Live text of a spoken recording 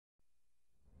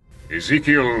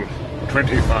Ezekiel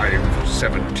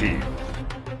 25:17.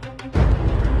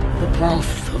 The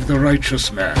path of the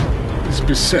righteous man is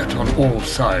beset on all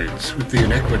sides with the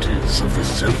inequities of the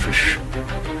selfish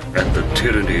and the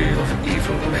tyranny of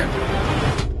evil men.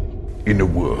 In a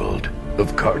world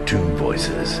of cartoon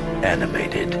voices,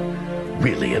 animated,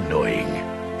 really annoying,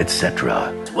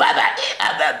 etc.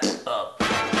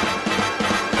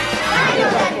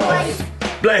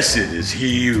 Blessed is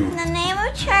he who, in the name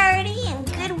of charity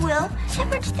and goodwill,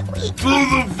 shepherds the weak. Through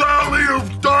the valley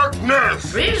of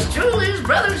darkness. Is truly his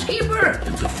brother's keeper.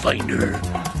 and the finder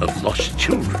of lost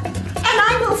children. And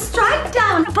I will strike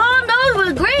down Upon those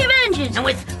with grave vengeance and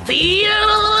with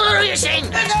furiousing.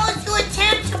 for those who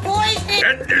attempt to poison.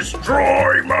 And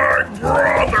destroy my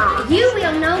brother. You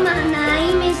will know my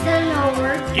name is the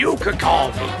Lord. You could call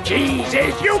me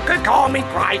Jesus. You could call me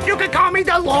Christ. You could call me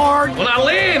the Lord. Well, I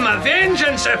lay my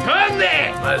vengeance upon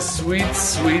thee. My sweet,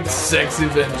 sweet, sexy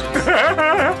vengeance.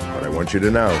 But I want you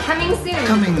to know. Coming soon.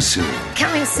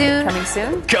 Coming soon. Coming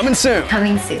soon. Coming soon.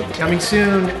 Coming soon. Coming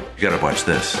soon. You gotta watch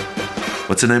this.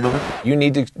 What's the name of it? You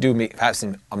need to do me have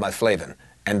some on my flavin,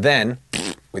 and then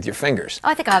with your fingers. Oh,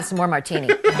 I think I'll have some more martini.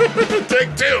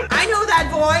 Take two. I know that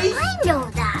voice. I know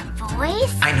that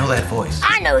voice. I know that voice.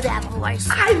 I know that voice.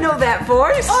 I know that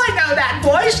voice. I know that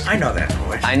voice. I know that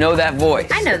voice. I know that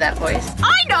voice. I know that voice.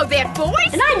 I know that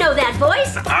voice. And I know that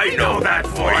voice. I know that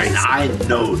voice. I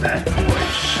know that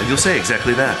voice. And you'll say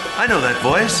exactly that. I know that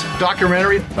voice.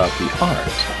 Documentary about the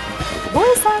art.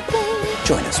 Voice acting.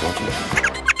 Join us, won't you?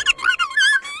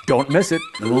 Don't miss it.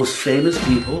 The most famous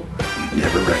people you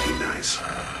never recognize.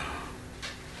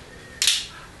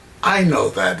 I know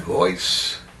that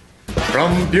voice.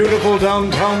 From beautiful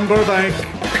downtown Burbank,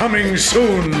 coming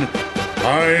soon.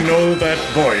 I know that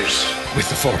voice. With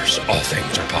the Force, all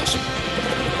things are possible.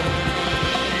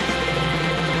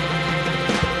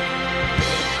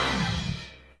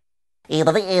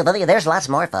 There's lots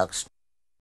more, folks.